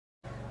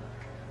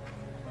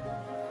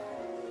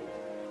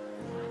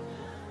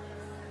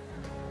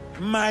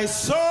My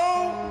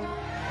soul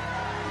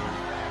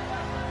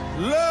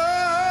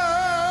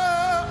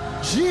love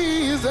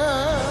Jesus.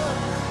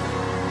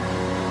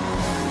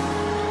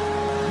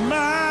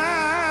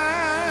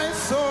 My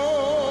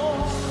soul,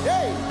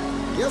 hey,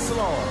 yes,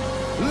 Lord,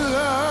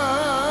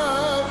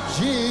 love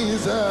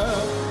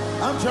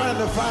Jesus. I'm trying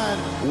to find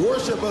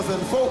worshipers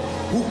and folk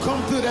who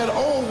come through that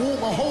old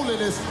womb of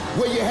holiness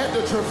where you had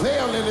to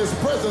travail in his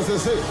presence and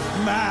say,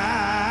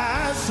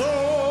 my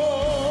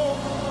soul,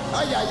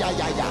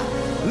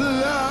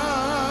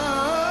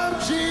 love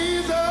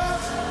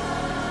Jesus.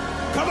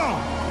 Come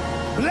on,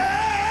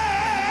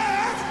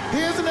 bless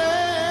his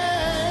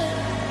name.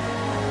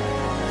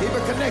 Keep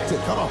it connected,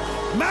 come on.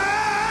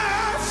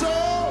 My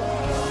soul,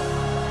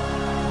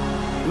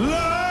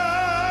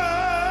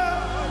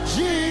 love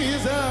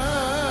Jesus.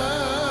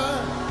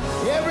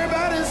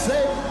 Everybody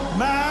say,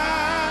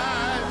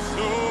 my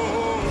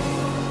soul.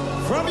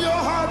 From your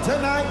heart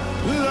tonight,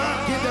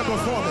 Lord, get that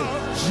before me.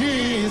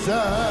 Jesus,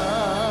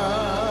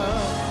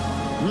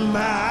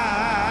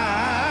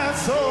 my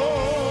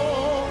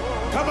soul.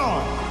 Come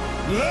on.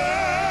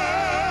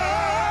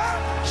 Lord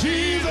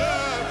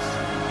Jesus.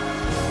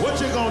 What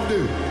you gonna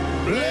do?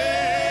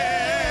 Bless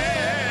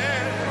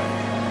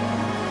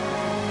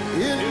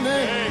his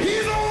name.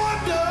 He's a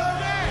wonder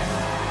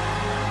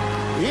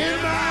in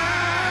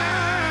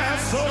my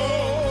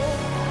soul.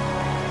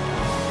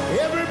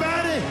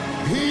 Everybody,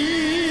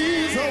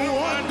 he's a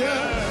wonder.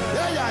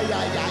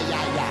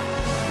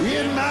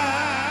 In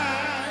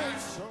my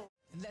soul.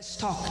 Let's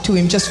talk to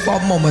him just for a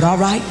moment, all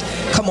right?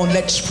 Come on,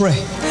 let's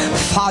pray.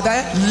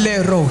 Father,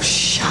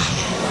 Lerosha,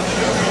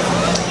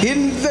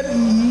 in the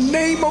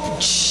name of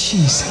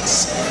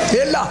Jesus,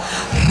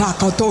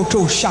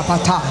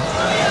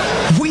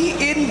 we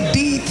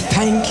indeed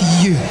thank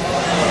you.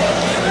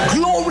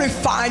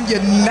 Glorify you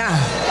now.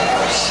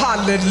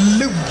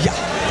 Hallelujah.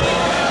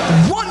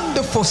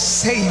 Wonderful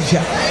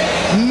Savior.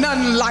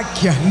 None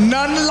like you.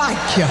 None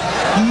like you.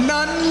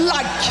 None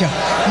like you.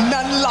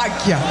 None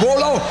like you.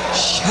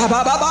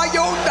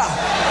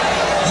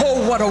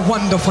 Oh, what a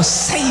wonderful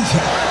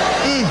Savior.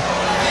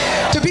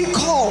 To be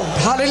called,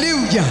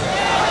 hallelujah,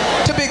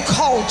 to be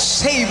called,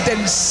 saved,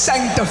 and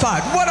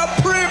sanctified. What a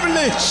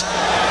privilege.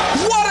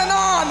 What an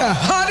honor.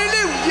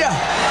 Hallelujah.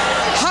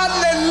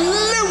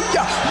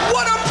 Hallelujah.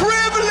 What a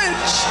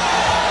privilege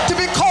to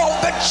be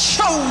called the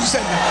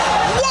chosen.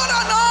 What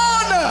an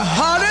honor.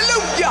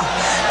 Hallelujah.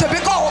 To be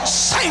called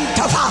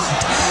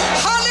sanctified.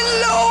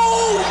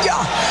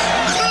 Hallelujah.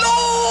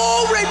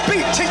 Glory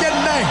be to your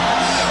name.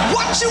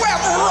 What you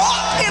have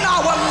wrought in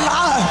our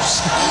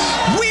lives.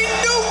 We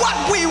knew what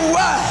we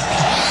were,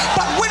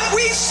 but when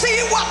we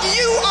see what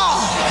you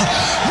are,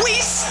 we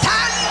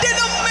stand in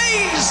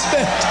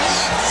amazement.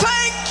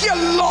 Thank you,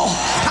 Lord.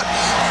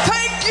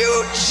 Thank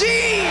you,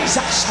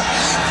 Jesus.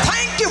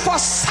 Thank you for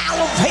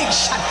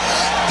salvation.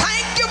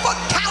 Thank you for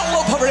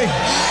Calvary.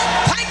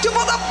 Thank you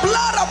for the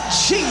blood of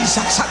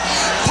Jesus.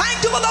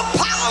 Thank you for the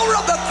power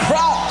of the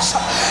cross.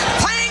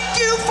 Thank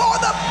you for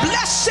the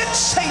blessed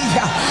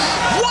Savior.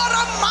 What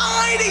a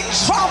mighty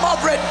drama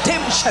of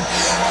redemption.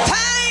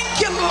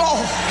 Thank you,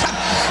 Lord.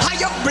 How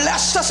you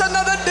blessed us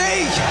another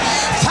day.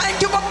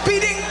 Thank you for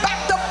beating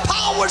back the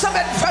powers of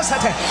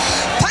adversity.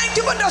 Thank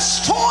you for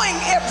destroying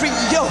every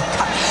yoke,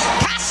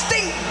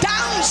 casting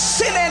down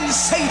sin and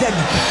Satan,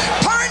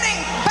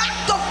 turning back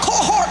the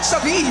cohorts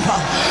of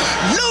evil,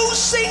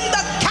 loosing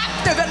the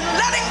captive and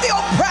letting the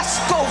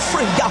oppressed go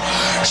free,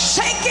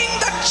 shaking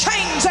the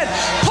chains and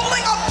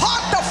pulling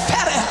apart the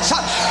fetters,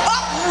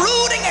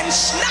 uprooting and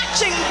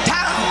snatching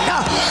down,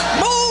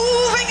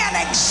 moving and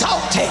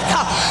exalting.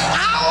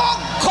 Our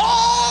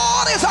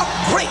God is a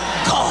great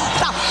God.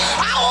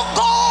 Our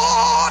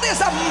God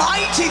is a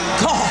mighty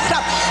God.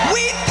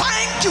 We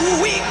thank you,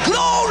 we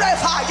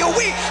glorify you,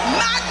 we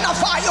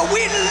magnify you,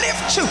 we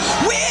lift you,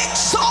 we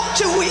exalt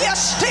you, we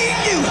esteem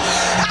you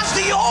as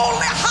the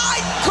only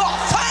high God.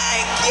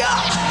 Thank you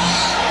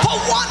for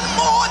one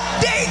more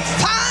day.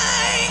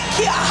 Thank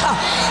you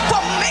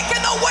for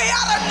making a way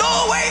out of no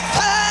way.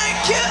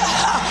 Thank you.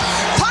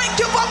 Thank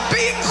you for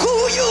being who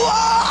you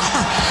are.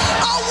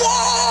 A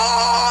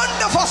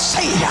wonderful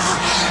Savior.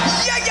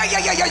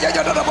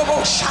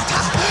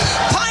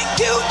 Thank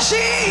you,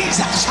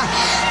 Jesus.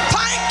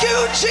 Thank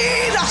you,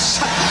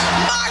 Jesus.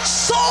 My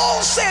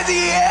soul says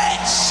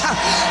yes.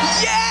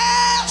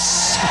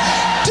 Yes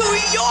to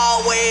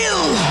your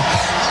will.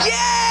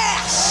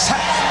 Yes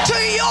to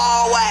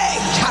your way.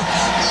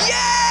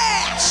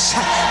 Yes.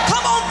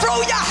 Come on, throw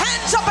your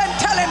hands up and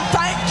tell him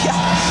thank you.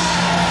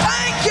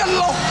 Thank you,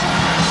 Lord.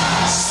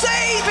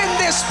 Save in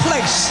this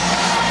place.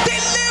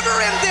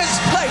 Deliver in this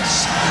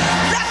place.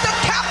 Let the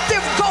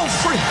captive go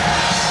free.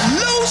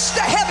 Loose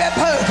the heavy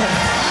burden.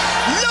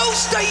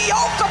 Loose the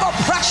yoke of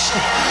oppression.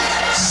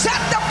 Set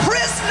the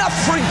prisoner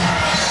free.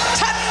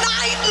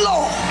 Tonight,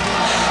 Lord.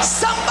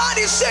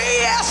 Somebody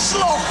say yes,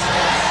 Lord.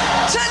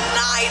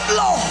 Tonight,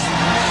 Lord.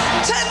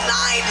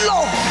 Tonight,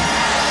 Lord.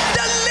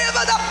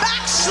 Deliver the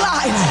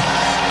backslider.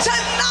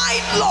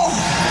 Tonight, Lord.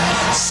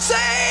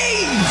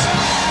 Save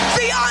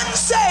the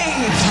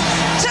unsaved.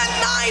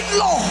 Tonight,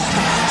 Lord.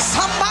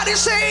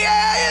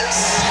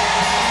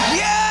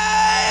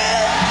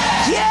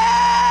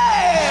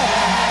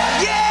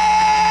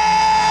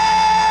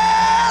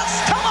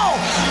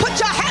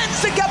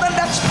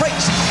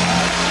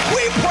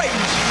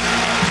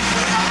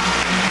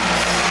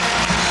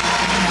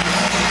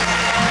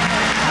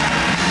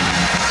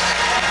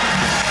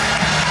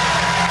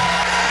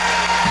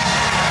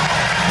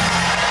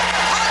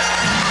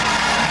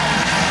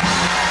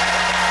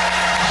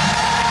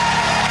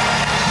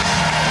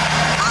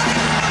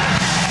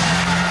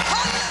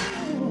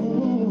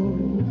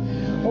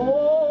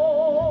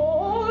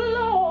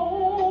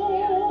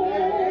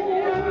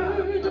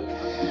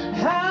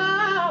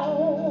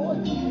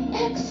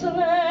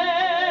 excellent,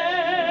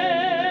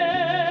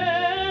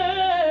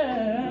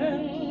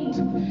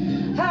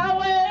 how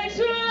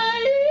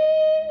excellent.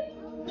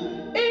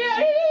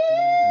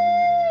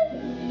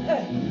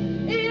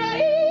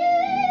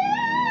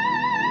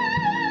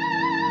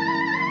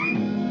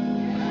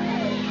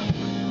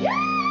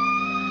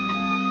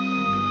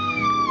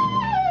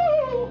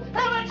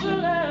 How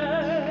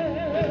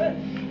excellent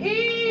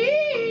is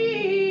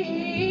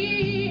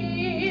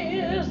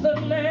the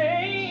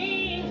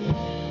name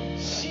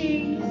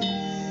Jesus.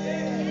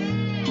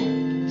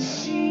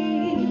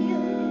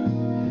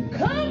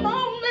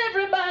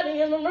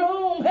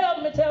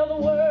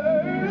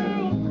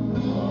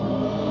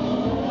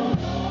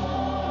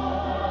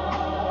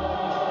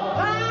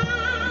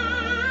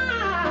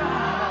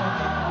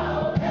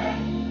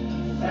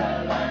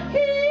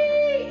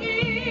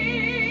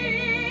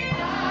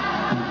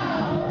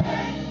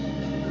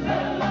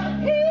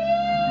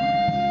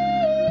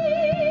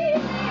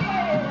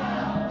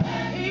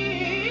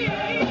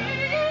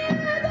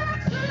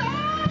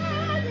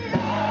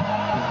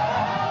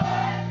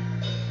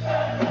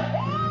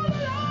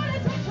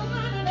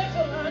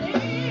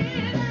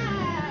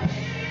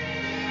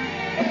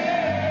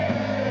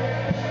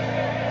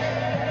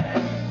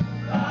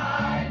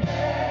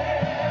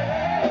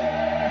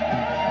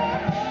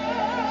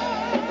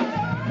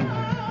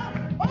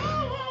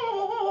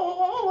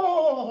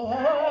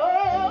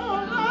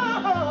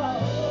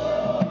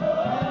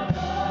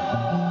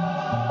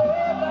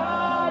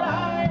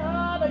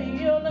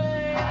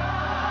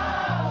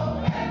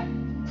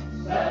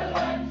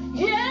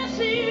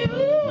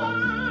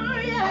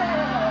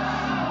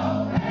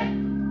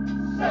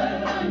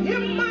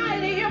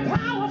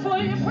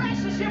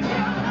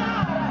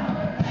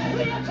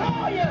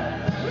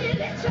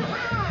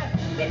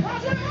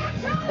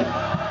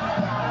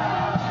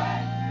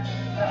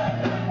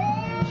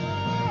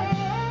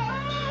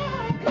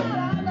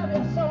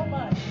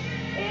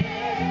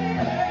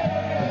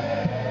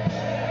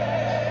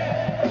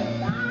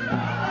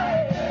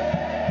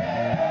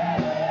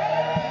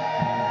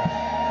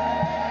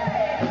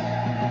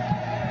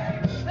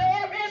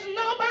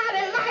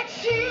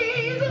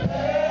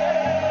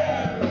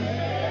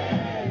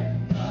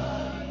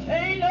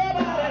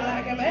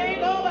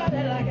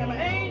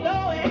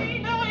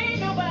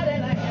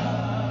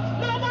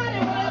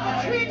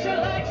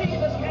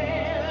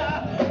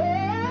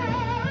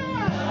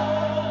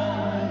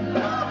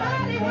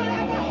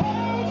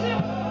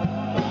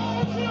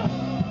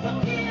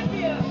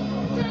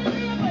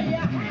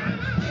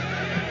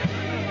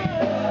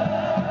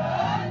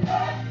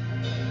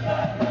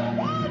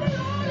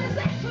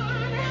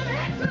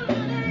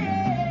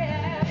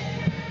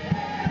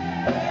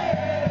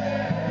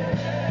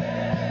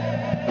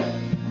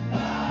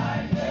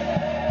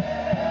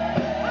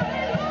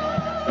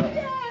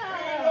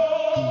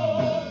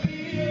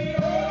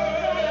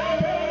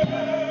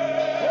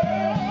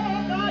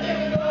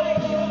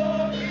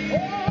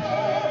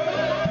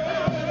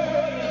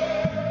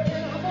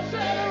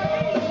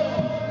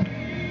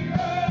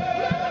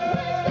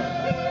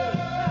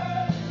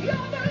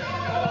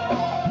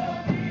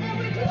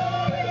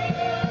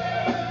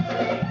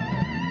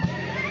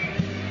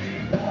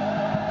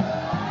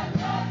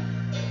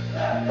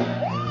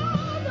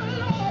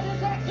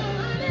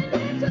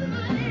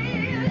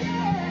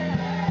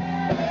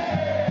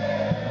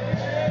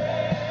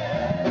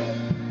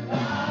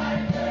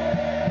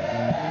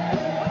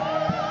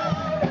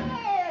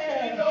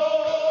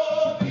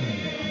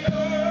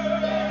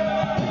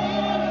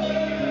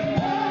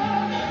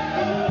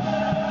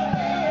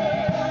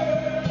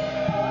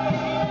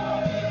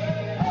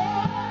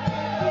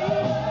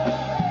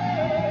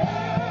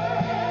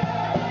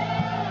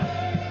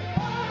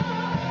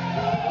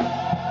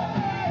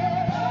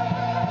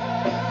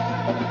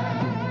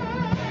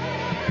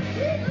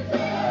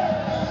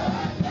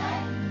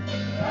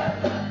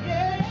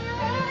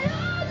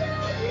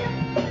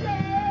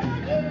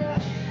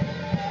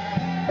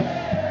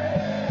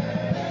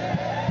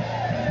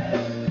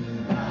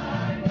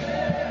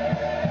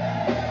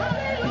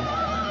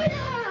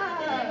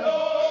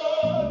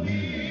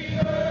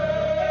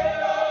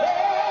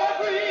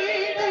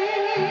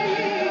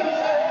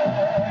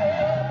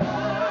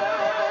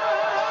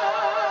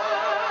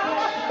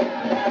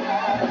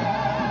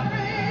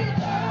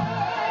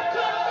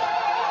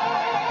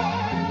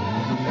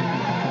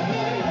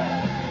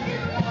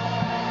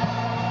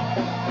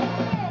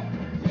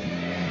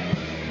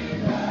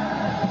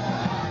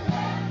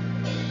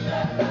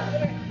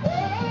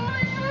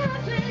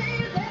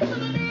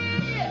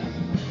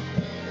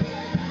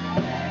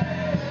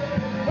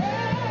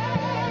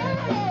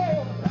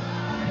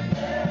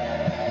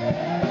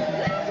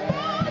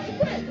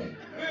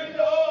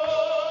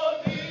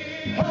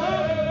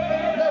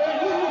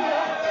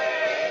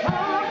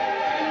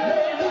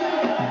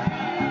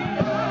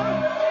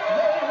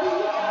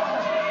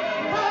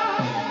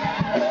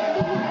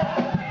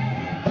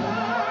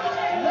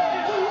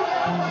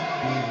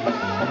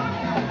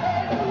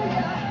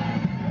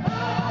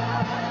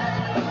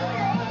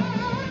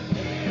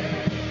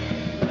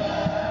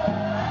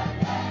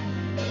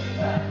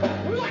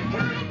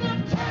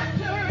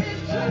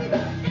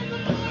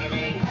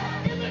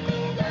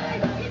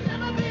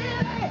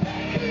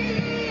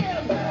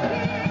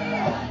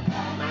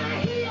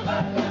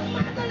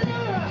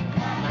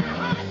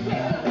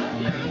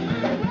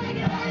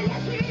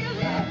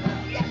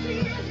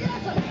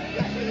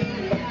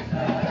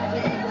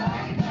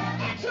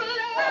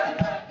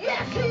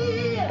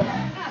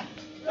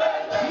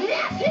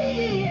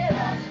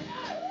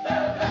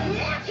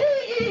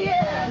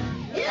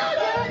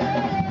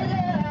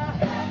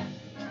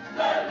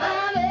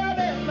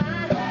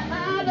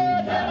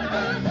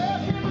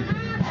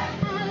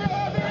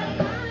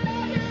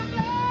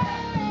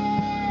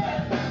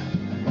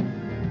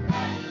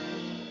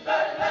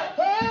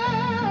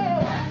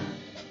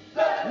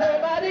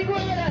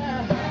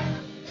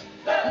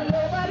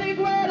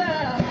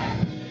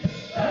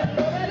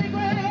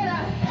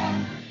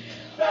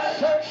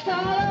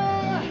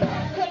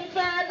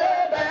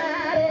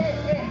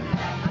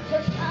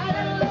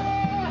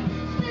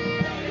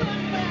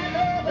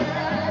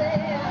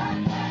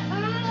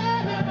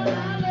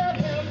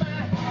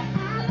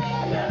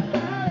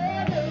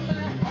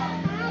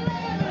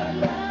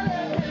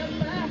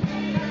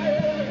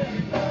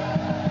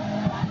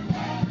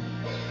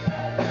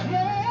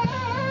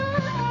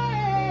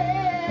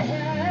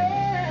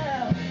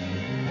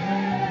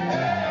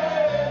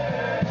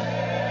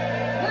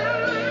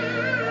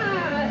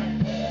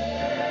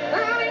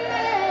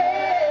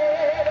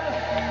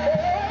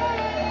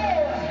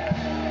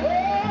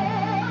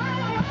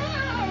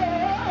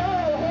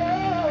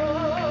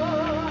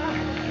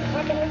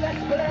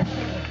 Searched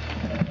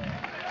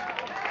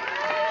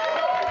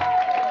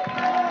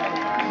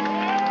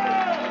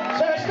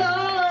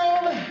all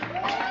over,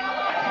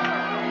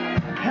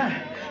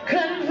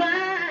 couldn't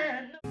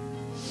find.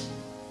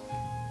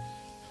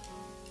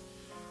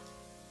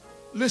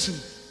 Listen,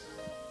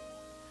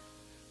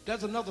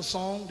 there's another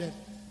song that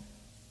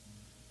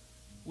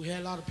we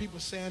had a lot of people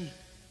saying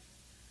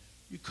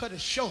you cut it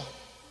short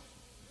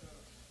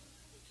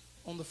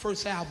on the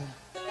first album.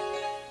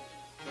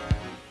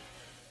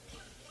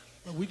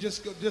 But we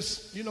just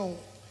you know,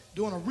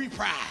 doing a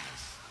reprise.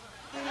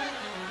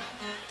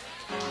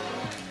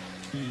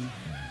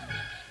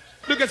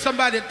 Look at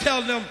somebody and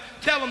tell them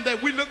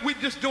that we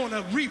just doing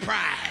a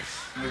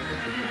reprise.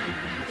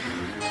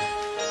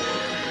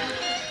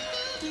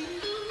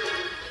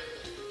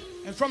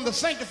 And from the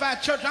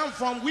sanctified church I'm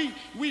from, we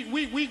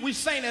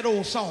sang that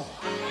old song.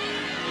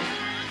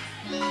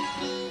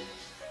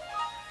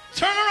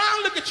 Turn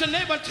around, look at your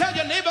neighbor, and tell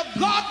your neighbor,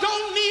 God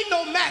don't need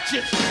no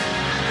matches.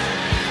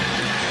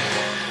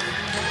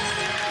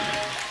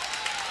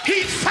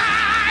 He's fire.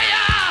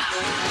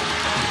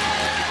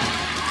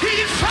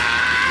 He's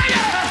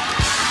fire.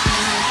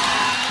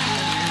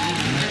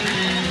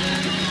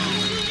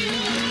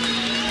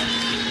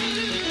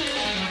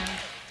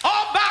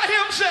 All by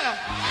himself.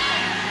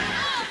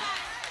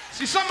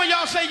 See, some of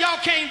y'all say y'all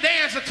can't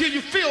dance until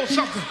you feel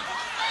something.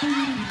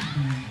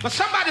 But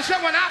somebody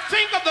said, when I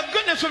think of the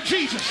goodness of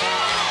Jesus,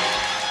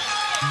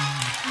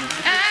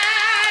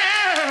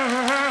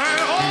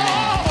 and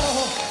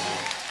all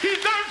he's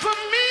done for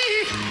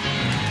me,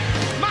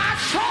 my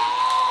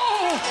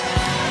soul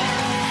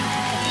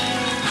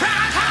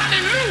cries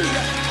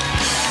hallelujah.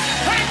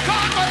 Thank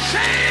God for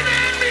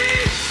saving me.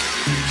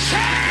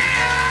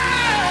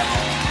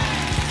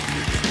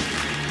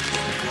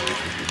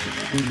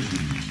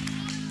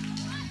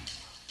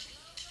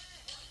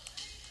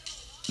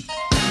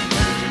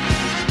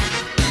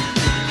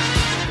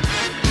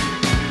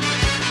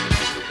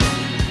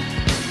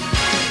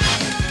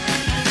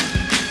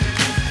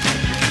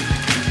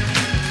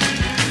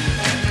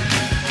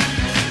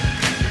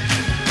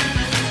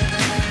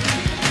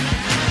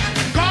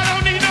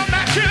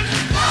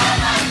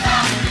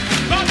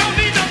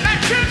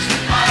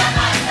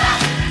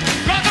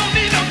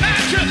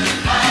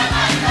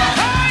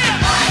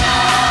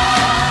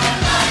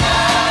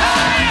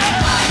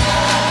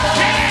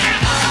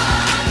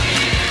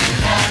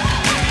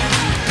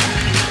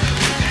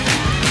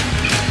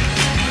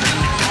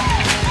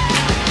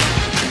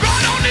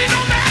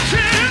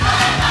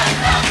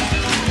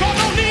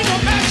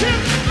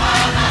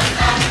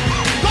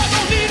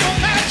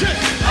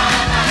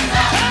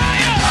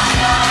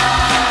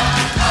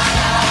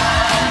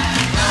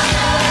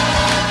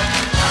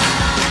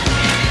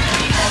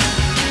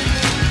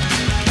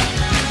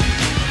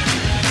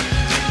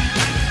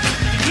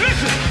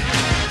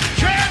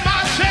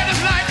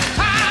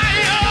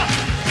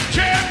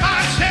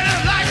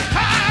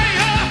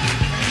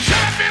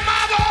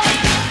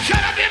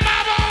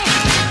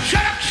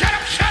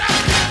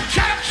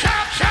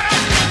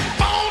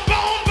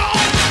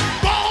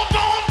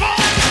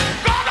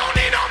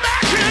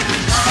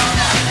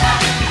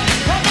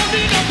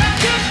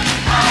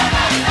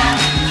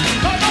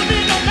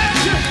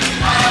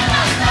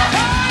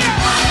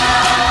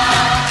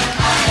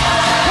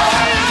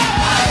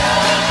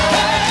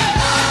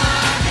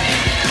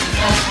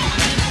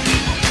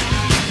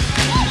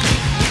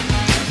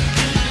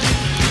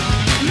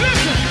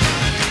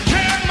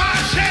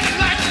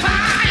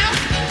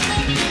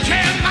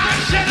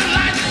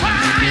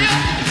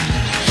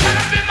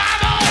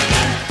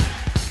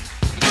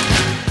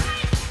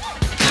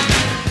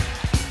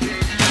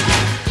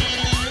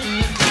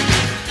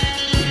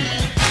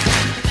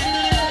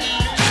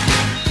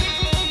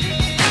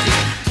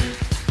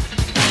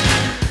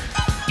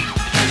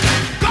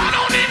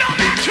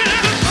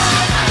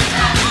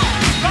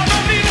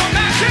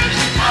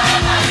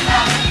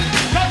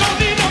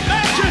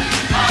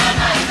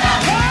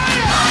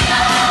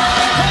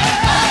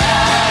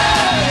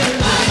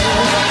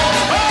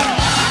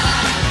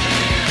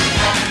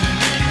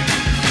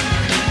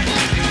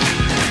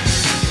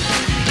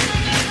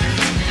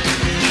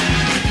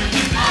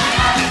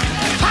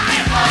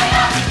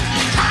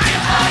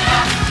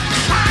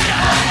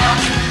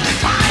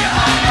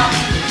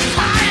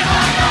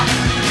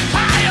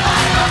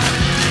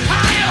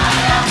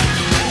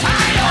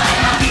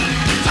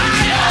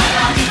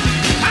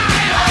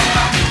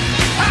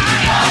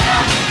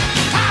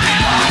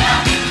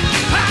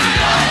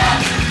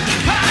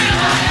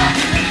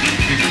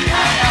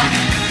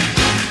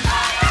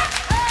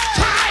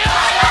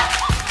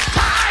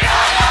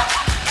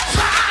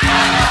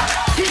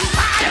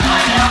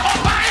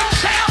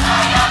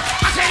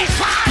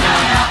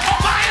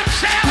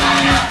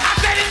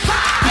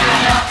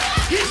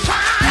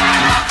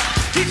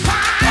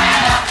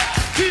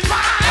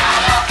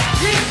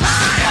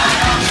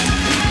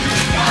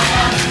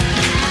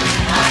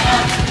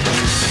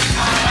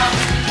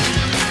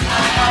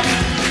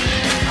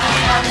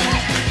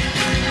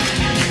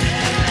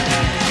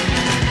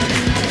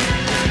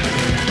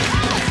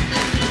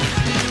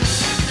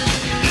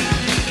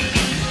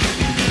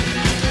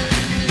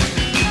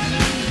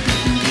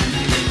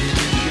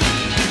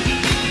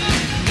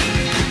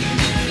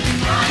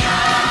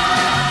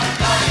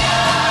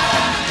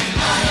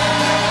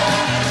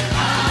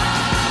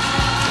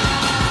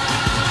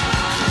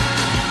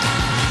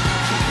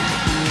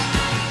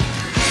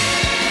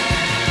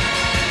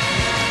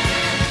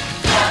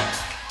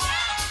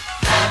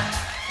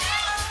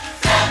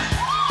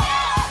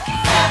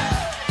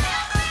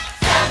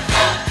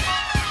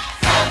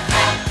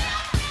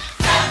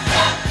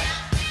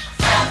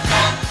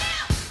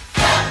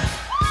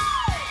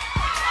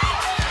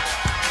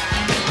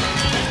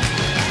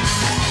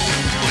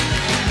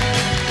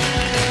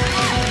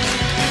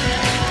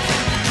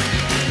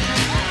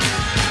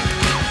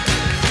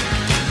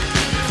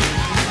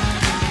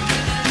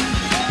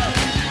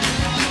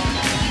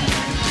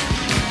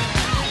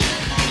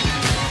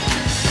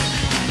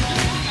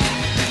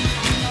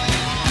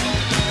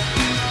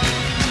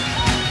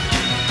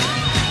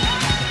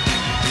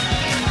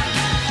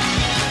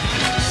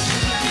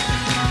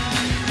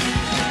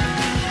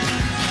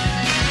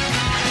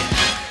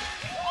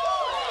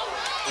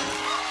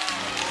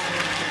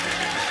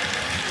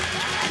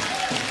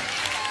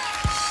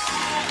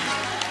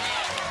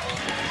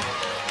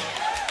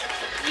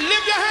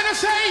 lift your hand and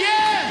say,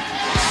 yeah.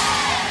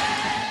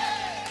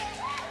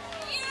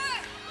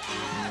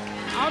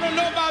 I don't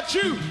know about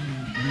you.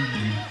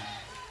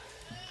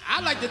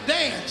 I like to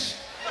dance.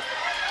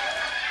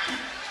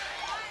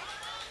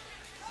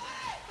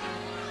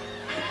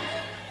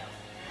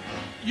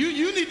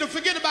 You need to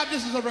forget about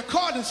this as a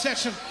recording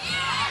session.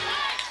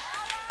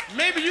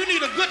 Maybe you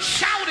need a good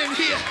shout in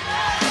here.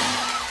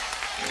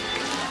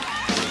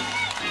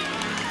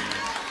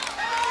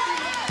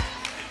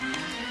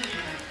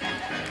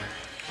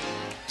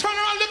 Turn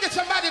around, look at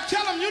somebody,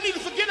 tell them you need to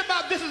forget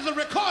about this as a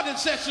recording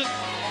session.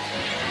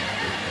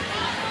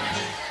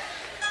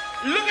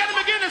 Look at him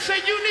again and say,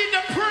 you need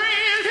to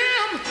praise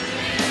him.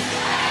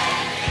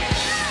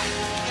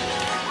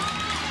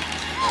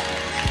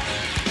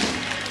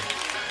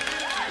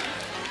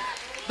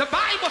 The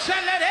Bible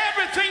said, let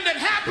everything that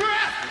hath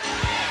breath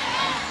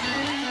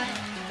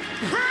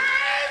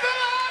praise the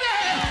Lord.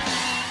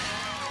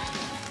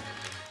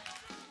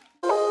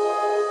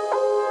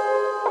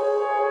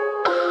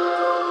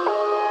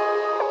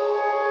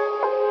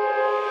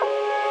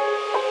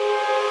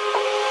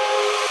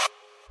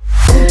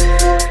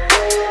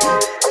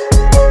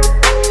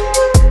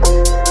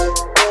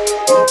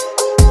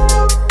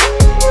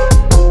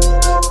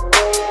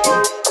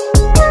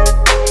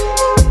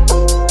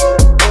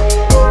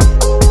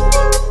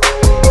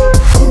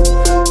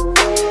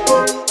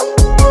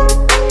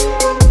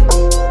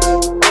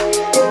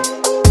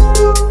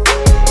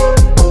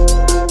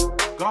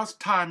 God's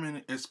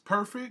timing is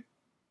perfect,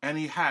 and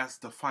he has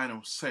the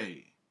final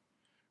say.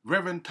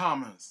 Reverend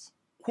Thomas,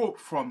 quote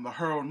from the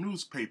Herald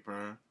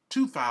newspaper,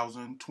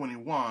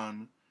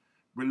 2021,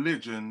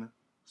 Religion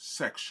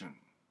section.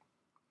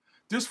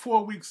 This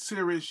 4-week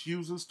series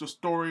uses the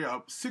story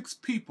of 6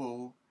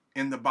 people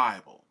in the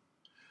Bible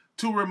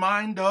to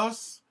remind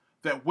us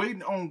that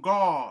waiting on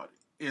God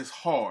is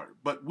hard,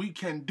 but we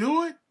can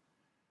do it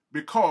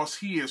because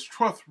he is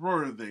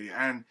trustworthy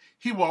and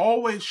he will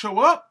always show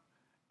up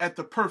at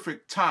the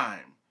perfect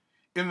time.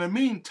 In the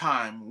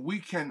meantime, we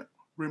can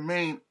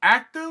remain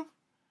active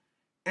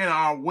in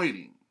our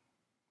waiting.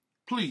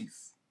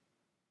 Please,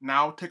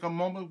 now take a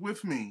moment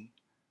with me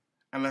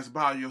and let's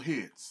bow your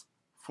heads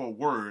for a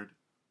word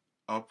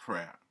of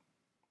prayer.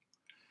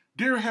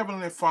 Dear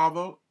Heavenly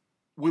Father,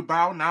 we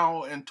bow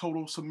now in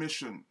total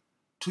submission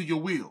to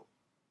your will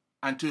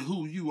and to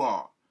who you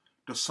are,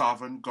 the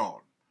sovereign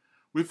God.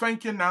 We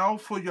thank you now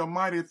for your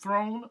mighty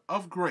throne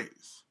of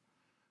grace,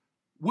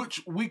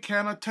 which we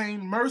can attain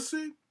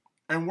mercy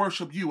and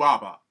worship you,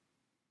 Abba,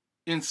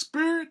 in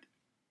spirit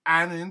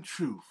and in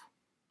truth.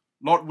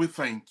 Lord, we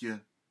thank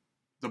you,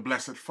 the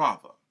Blessed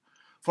Father,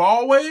 for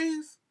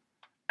always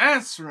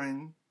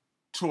answering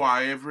to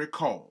our every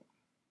call.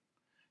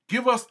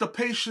 Give us the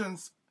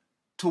patience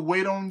to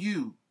wait on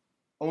you,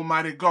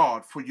 Almighty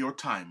God, for your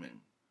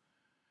timing.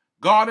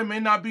 God, it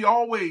may not be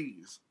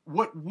always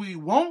what we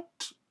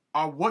want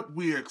or what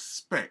we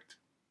expect,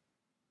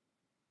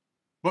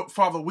 but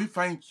Father, we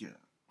thank you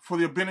for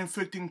the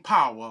benefiting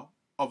power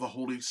of the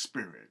Holy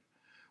Spirit,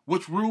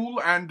 which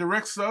rule and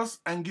directs us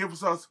and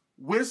gives us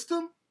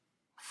wisdom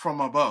from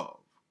above.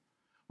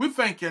 We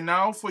thank you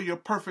now for your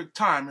perfect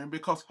timing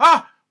because,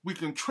 we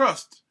can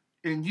trust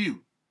in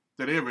you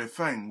that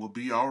everything will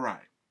be all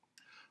right.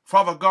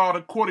 Father God,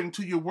 according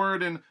to your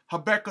word in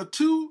Habakkuk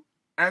 2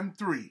 and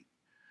 3,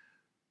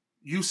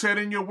 you said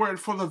in your word,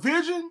 for the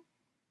vision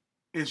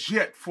is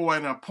yet for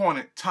an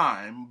appointed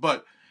time,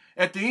 but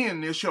at the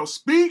end it shall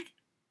speak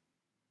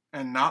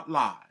and not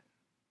lie.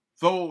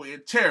 Though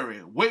it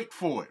tarry, wait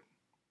for it,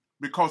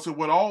 because it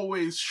will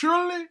always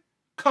surely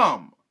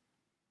come.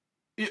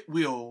 It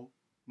will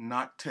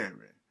not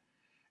tarry.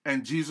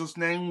 In Jesus'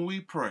 name we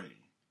pray.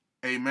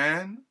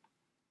 Amen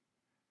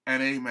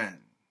and amen.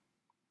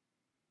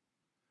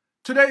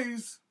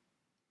 Today's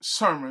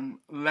sermon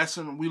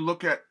lesson, we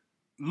look at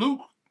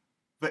Luke,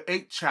 the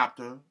 8th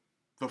chapter,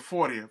 the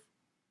 40th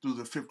through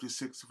the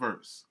 56th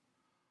verse.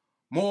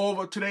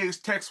 Moreover, today's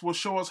text will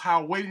show us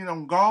how waiting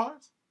on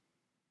God's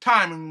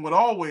timing would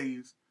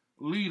always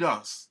lead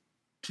us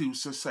to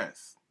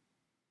success.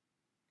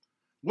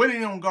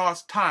 Waiting on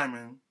God's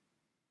timing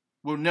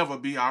will never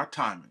be our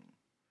timing.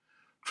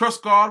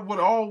 Trust God would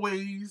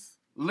always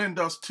lend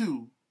us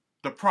to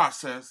the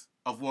process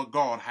of what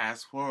God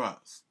has for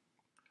us.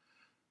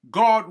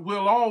 God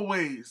will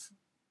always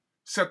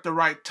set the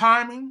right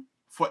timing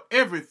for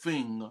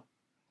everything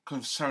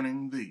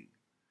concerning thee.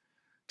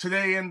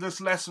 Today in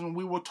this lesson,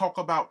 we will talk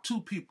about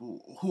 2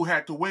 people who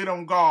had to wait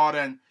on God,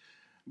 and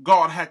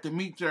God had to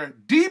meet their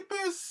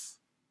deepest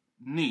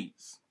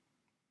needs.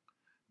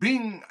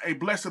 Being a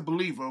blessed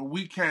believer,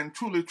 we can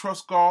truly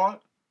trust God,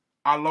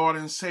 our Lord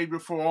and Savior,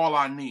 for all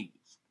our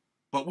needs.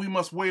 But we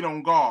must wait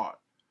on God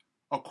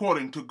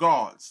according to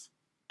God's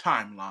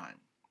timeline.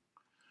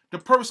 The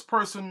first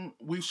person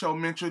we shall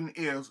mention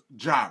is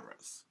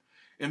Jairus.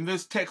 In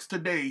this text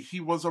today, he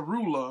was a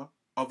ruler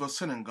of the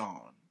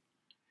synagogue.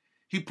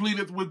 He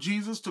pleaded with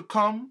Jesus to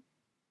come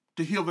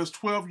to heal his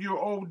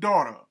 12-year-old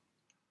daughter,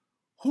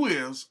 who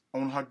is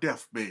on her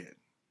deathbed.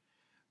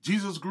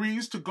 Jesus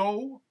agrees to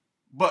go,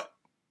 but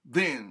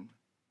then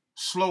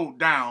slowed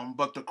down,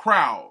 but the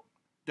crowd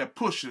that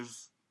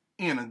pushes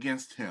in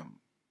against him.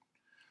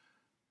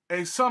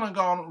 A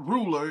synagogue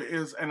ruler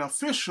is an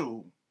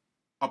official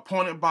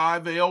appointed by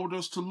the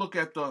elders to look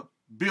at the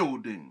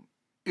building,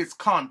 its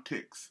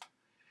context,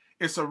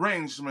 its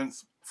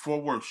arrangements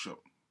for worship.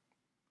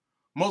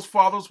 Most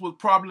fathers would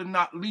probably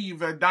not leave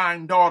their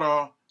dying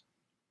daughter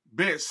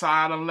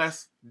bedside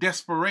unless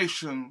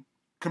desperation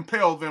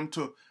compelled them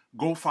to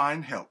go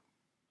find help.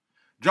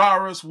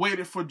 Jairus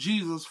waited for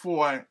Jesus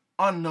for an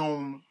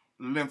unknown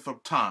length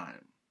of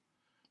time.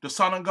 The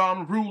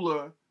synagogue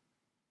ruler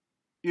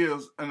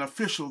is an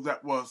official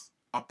that was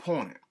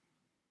appointed.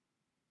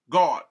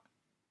 God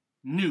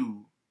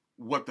knew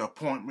what the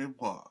appointment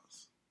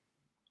was.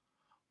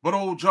 But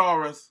old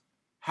Jairus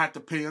had to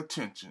pay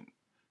attention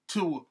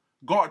to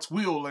God's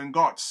will and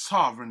God's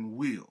sovereign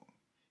will.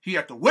 He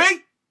had to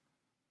wait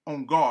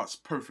on God's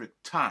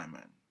perfect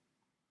timing.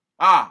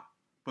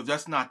 But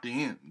that's not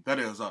the end. That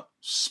is a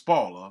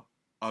spoiler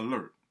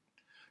alert.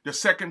 The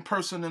second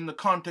person in the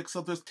context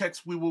of this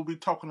text we will be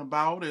talking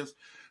about is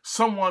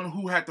someone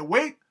who had to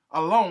wait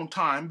a long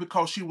time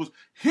because she was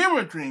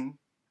hemorrhaging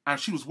and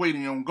she was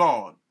waiting on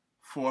God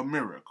for a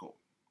miracle.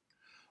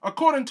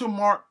 According to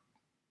Mark's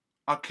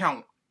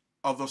account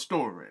of the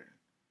story,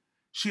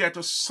 she had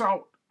to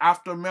sought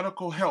after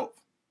medical help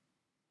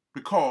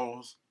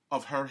because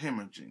of her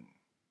hemorrhaging.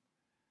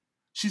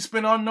 She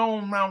spent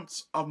unknown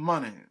amounts of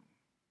money,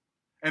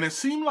 and it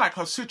seemed like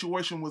her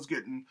situation was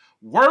getting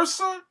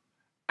worse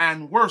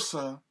and worse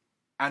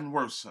and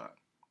worse.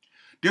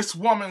 This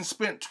woman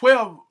spent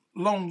 12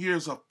 long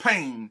years of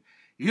pain,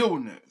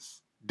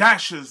 illness,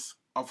 dashes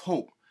of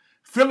hope,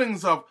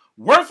 feelings of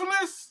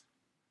worthlessness,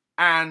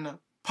 and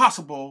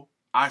possible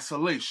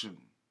isolation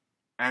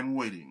and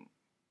waiting.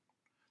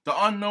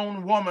 The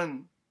unknown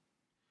woman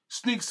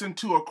sneaks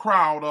into a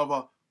crowd of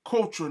a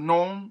culture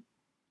known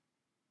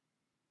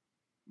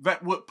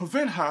that would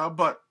prevent her,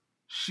 but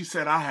she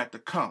said, I had to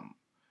come.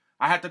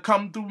 I had to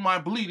come through my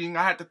bleeding.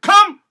 I had to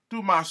come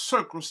through my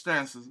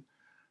circumstances.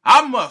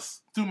 I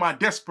must, through my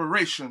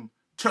desperation,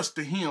 touch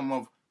the hem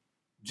of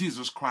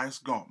Jesus Christ's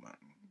garment.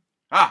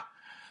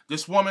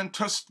 This woman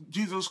touched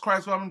Jesus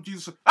Christ's garment.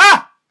 Jesus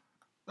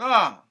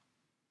said,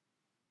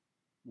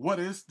 what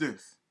is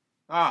this?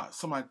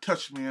 Somebody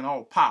touched me in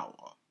all power.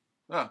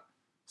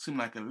 Seemed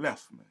like it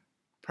left me.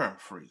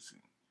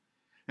 Paraphrasing.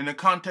 In the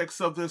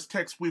context of this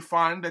text, we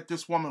find that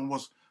this woman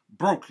was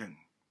broken,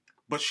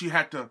 but she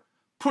had to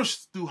push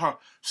through her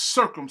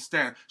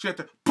circumstance. She had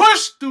to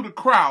push through the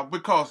crowd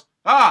because,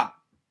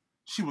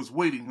 she was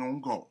waiting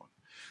on God.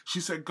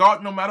 She said,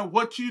 God, no matter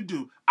what you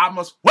do, I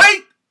must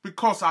wait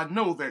because I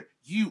know that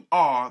you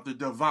are the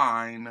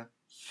divine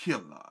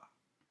healer.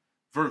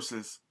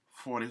 Verses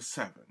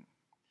 47.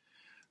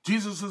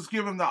 Jesus is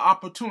given the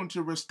opportunity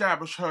to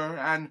reestablish her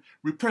and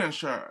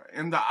replenish her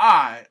in the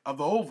eye of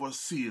the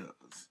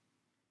overseers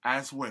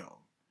as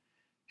well.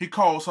 He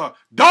calls her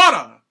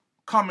daughter,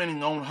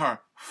 commenting on her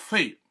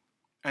faith,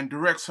 and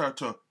directs her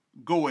to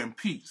go in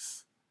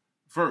peace.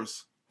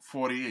 Verse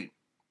 48.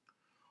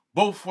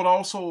 Both were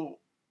also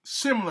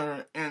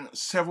similar in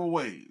several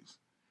ways.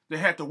 They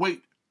had to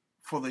wait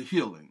for the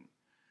healing.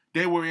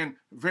 They were in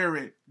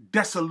very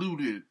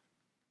desolated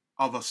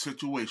of a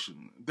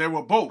situation. They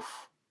were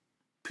both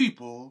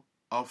people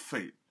of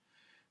faith.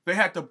 They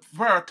had to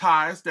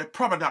prioritize their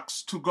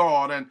products to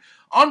God and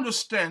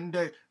understand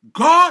that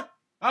God,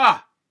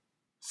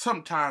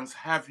 sometimes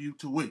have you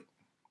to wait.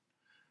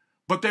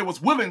 But they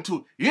was willing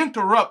to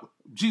interrupt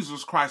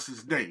Jesus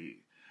Christ's day.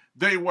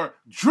 They were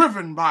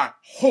driven by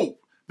hope.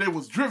 They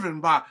was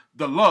driven by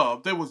the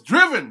love. They was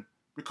driven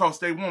because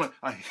they wanted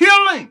a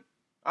healing,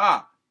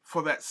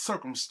 for that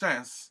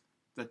circumstance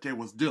that they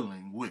was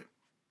dealing with.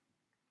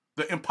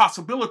 The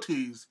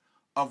impossibilities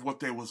of what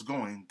they was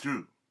going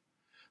through.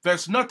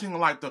 There's nothing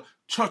like the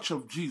touch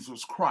of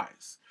Jesus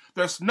Christ.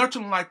 There's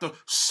nothing like the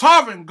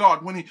sovereign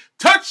God when he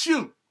touch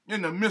you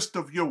in the midst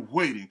of your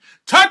waiting.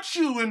 Touch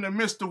you in the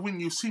midst of when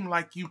you seem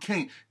like you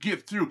can't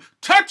get through.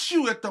 Touch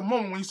you at the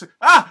moment when you say,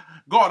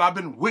 God, I've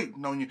been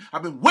waiting on you.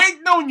 I've been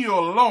waiting on you a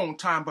long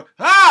time. But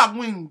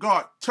when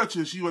God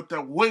touches you at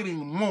that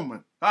waiting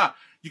moment,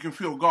 you can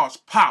feel God's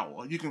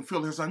power. You can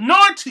feel his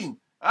anointing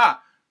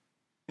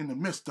in the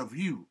midst of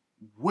you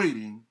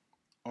waiting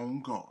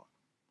on God.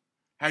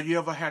 Have you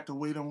ever had to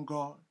wait on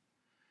God?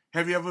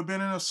 Have you ever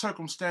been in a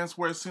circumstance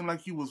where it seemed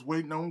like you was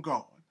waiting on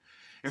God?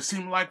 It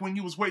seemed like when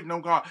you was waiting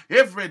on God,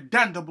 every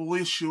damnable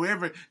issue,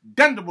 every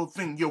damnable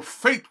thing, your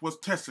faith was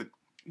tested.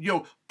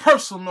 Your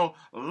personal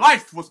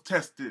life was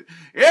tested.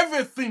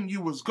 Everything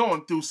you was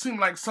going through seemed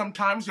like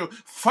sometimes your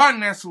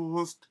finances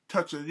was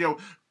touched. Your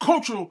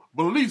cultural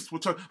beliefs were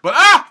touched. But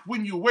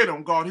when you wait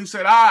on God, he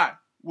said, I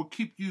will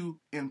keep you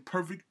in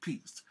perfect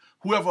peace.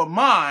 Whoever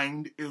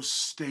mind is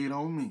stayed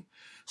on me.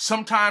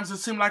 Sometimes it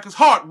seems like it's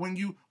hard when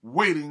you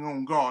waiting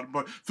on God.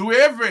 But through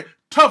every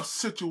tough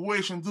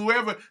situation, through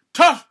every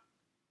tough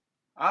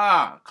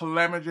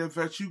calamity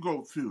that you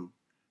go through,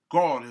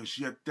 God is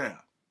yet there.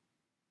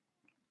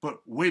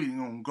 But waiting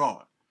on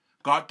God.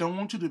 God don't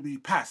want you to be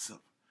passive.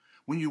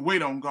 When you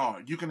wait on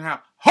God, you can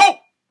have hope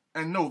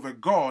and know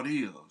that God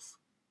is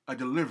a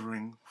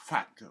delivering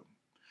factor.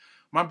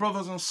 My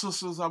brothers and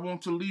sisters, I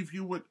want to leave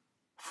you with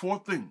 4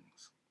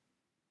 things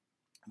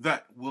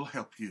that will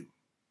help you.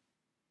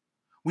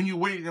 When you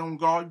wait on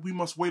God, we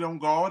must wait on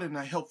God in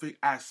a healthy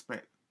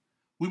aspect.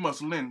 We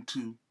must lend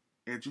to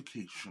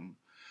education.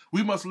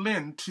 We must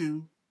lend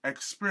to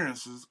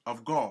experiences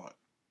of God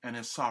and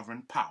His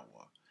sovereign power.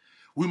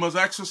 We must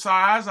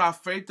exercise our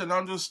faith and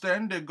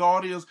understand that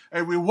God is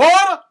a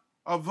rewarder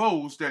of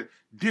those that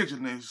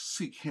diligently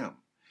seek Him.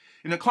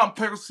 In the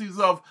complexities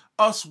of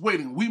us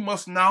waiting, we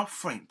must not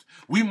faint.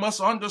 We must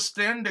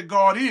understand that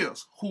God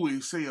is who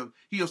He says.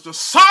 He is the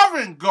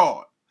sovereign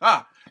God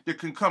that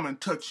can come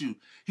and touch you.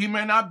 He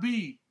may not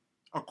be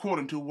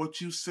according to what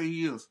you say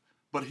He is,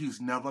 but He's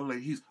never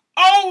late. He's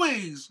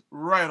always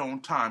right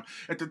on time.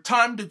 At the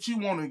time that you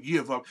want to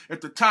give up,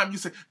 at the time you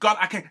say, God,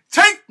 I can't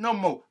take no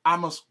more, I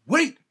must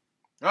wait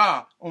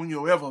on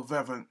your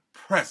ever-present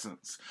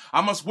presence.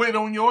 I must wait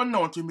on your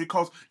anointing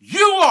because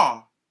you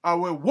are a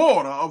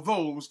rewarder of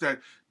those that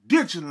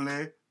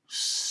diligently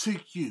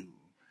seek you.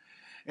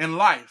 In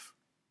life,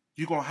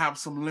 you're going to have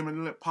some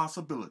limited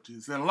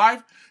possibilities. In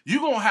life,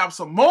 you're going to have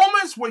some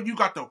moments where you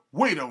got to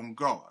wait on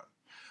God.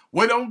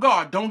 Wait on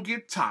God. Don't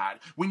get tired.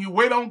 When you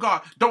wait on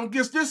God, don't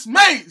get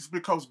dismayed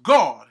because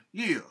God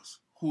is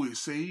who He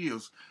says He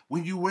is.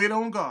 When you wait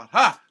on God,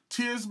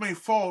 tears may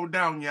fall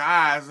down your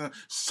eyes, and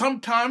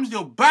sometimes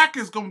your back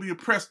is going to be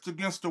pressed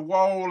against the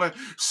wall, and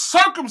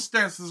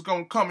circumstances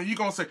going to come, and you're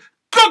going to say,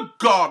 good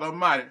God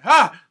Almighty,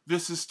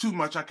 this is too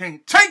much. I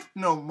can't take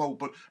no more.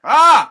 But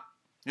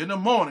in the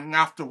morning,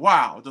 after a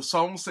while, the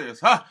song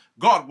says,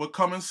 God will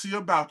come and see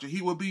about you.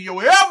 He will be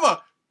your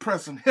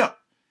ever-present help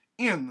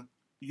in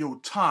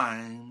your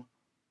time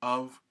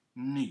of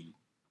need.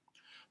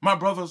 My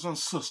brothers and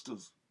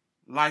sisters,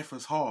 life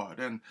is hard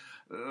and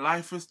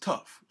life is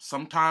tough.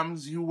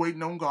 Sometimes you're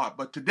waiting on God.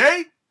 But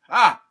today,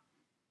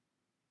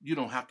 you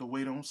don't have to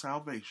wait on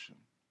salvation.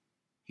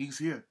 He's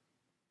here.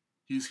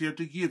 He's here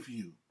to give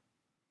you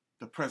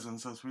the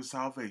presence of His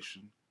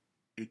salvation,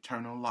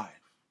 eternal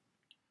life.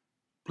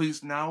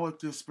 Please now, at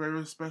this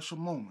very special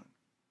moment,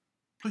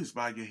 please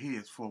bow your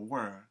heads for a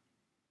word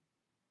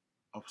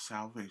of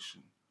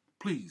salvation.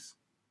 Please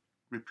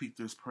repeat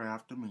this prayer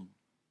after me.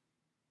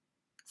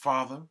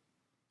 Father,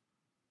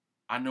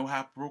 I know I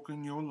have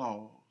broken your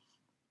laws,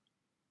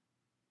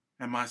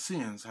 and my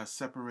sins have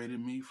separated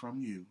me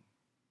from you.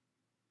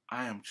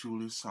 I am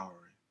truly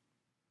sorry.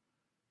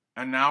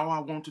 And now I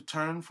want to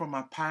turn from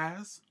my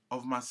past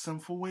of my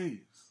sinful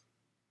ways.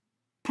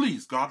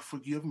 Please, God,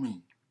 forgive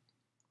me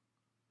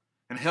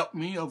and help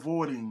me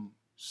avoiding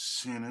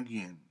sin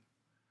again.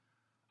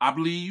 I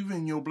believe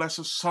in your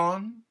blessed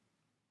Son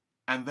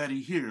and that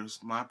He hears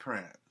my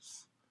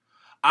prayers.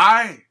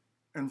 I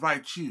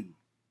invite you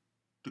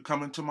to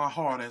come into my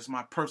heart as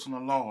my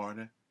personal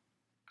Lord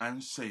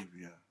and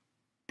Savior.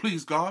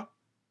 Please, God,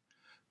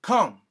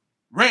 come,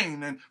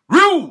 reign and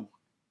rule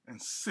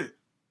and sit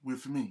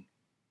with me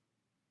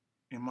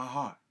in my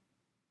heart.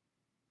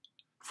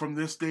 From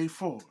this day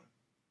forward,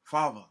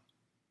 Father,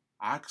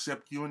 I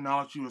accept you and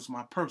acknowledge you as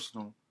my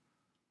personal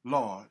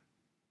Lord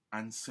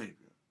and Savior.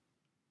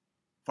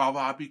 Father,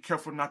 I'll be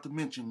careful not to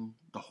mention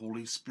the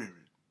Holy Spirit.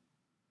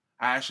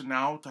 I ask you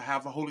now to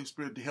have the Holy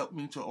Spirit to help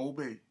me to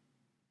obey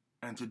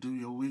and to do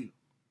your will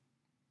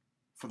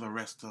for the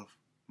rest of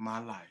my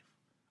life.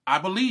 I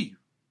believe.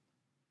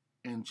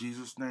 In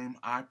Jesus' name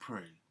I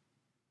pray.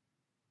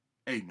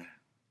 Amen.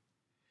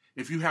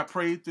 If you have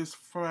prayed this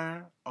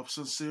prayer of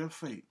sincere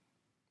faith,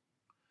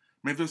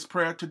 may this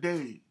prayer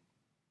today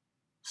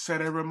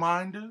set a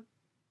reminder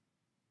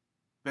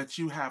that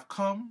you have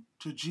come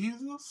to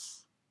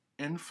Jesus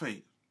in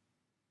faith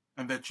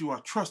and that you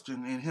are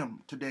trusting in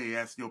Him today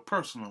as your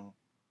personal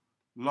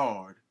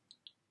Lord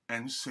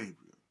and Savior.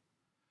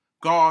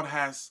 God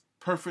has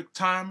perfect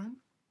timing,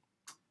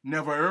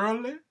 never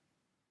early,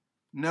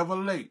 never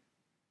late.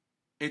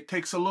 It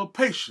takes a little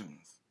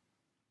patience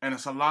and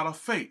it's a lot of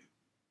faith,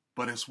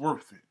 but it's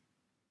worth it.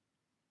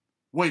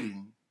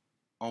 Waiting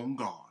on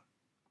God.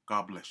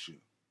 God bless you.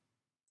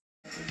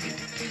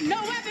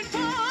 No weapon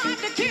formed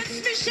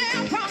against me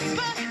shall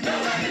prosper. No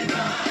weapon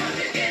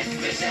formed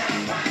against me shall